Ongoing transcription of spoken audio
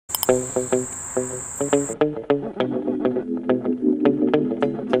Could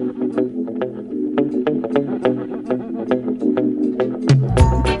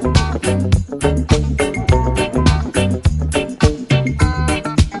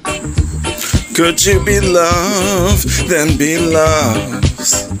you be loved, then be loved?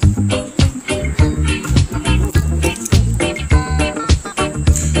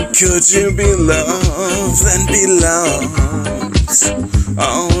 Could you be loved, then be loved?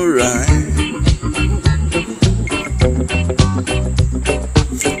 Alright.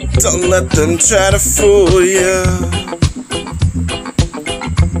 Don't let them try to fool you.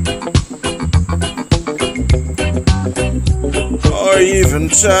 Or even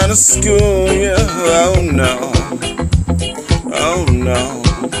try to school you. Oh no, oh no.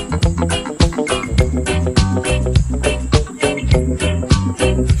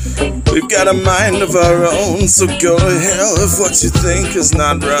 We've got a mind of our own, so go to hell if what you think is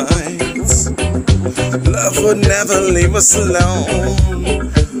not right. Love would never leave us alone.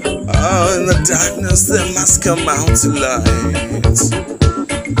 Oh, in the darkness there must come out to light.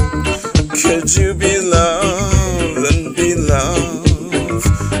 Could you be loved and be loved?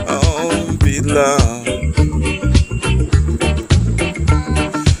 Oh, be loved.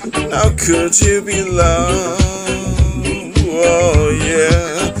 Now could you be loved? Oh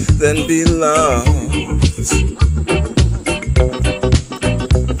yeah, then be loved.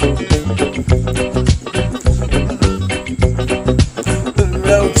 The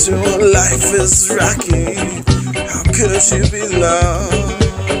road to life is rocky. How could you be loved?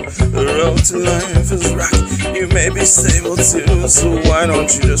 The road to life is rocky. You may be stable too, so why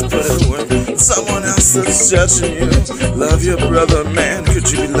don't you just put it away? Someone else that's judging you. Love your brother, man. Could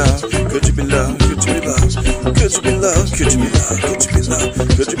you be loved? Could you be loved? Could you be loved? Could you be loved? Could you be loved? Could you be loved?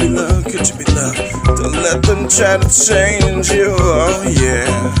 Could you be loved? Could you be loved? Don't let them try to change you, oh yeah.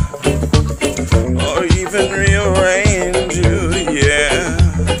 Or even rearrange you, yeah.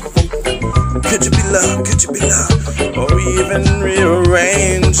 Could you be loved? Could you be loved? Or even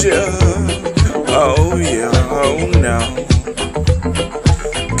rearrange you, oh yeah, oh no.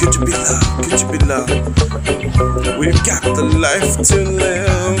 Could you be loved? Could you be loved? We've got the life to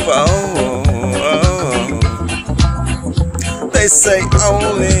live, oh, oh. They say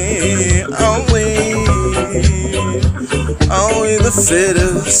only the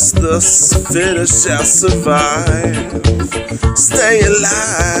fittest shall survive. Stay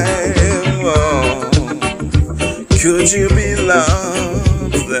alive, oh. Could you be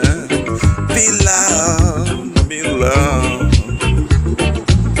loved then? Be loved, be loved.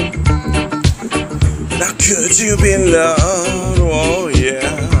 Now could you be loved? Oh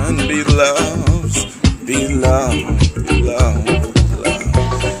yeah, and be loved, be loved, be loved, loved.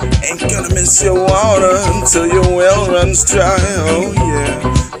 Ain't gonna miss your water until your well runs dry, oh yeah.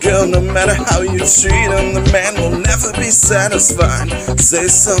 Girl, no matter how you treat him, the man will never be satisfied. Say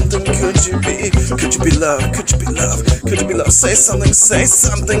something, could you be loved? Could you be loved? Could you be loved? Say something,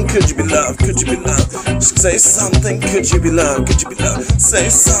 could you be loved? Could you be loved? Say something, could you be loved? Could you be loved? Say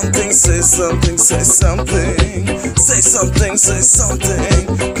something, say something, say something. Say something, say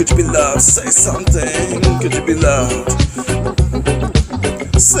something. Could you be loved? Say something, could you be loved?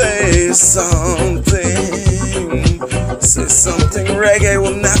 Say something. Say something, reggae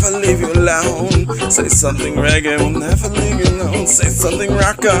will never leave you alone. Say something, reggae will never leave you alone. Say something,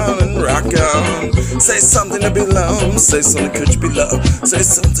 rock on and rock on. Say something to be loved. Say something, could you be loved? Say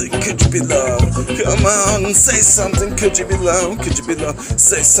something, could you be loved? Come on, say something, could you be loved? Could you be loved?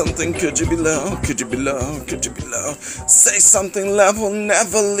 Say something, could you be loved? Could you be loved? Could you be loved? Say something, love will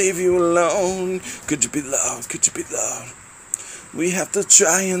never leave you alone. Could you be loved? Could you be loved? We have to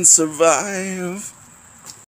try and survive.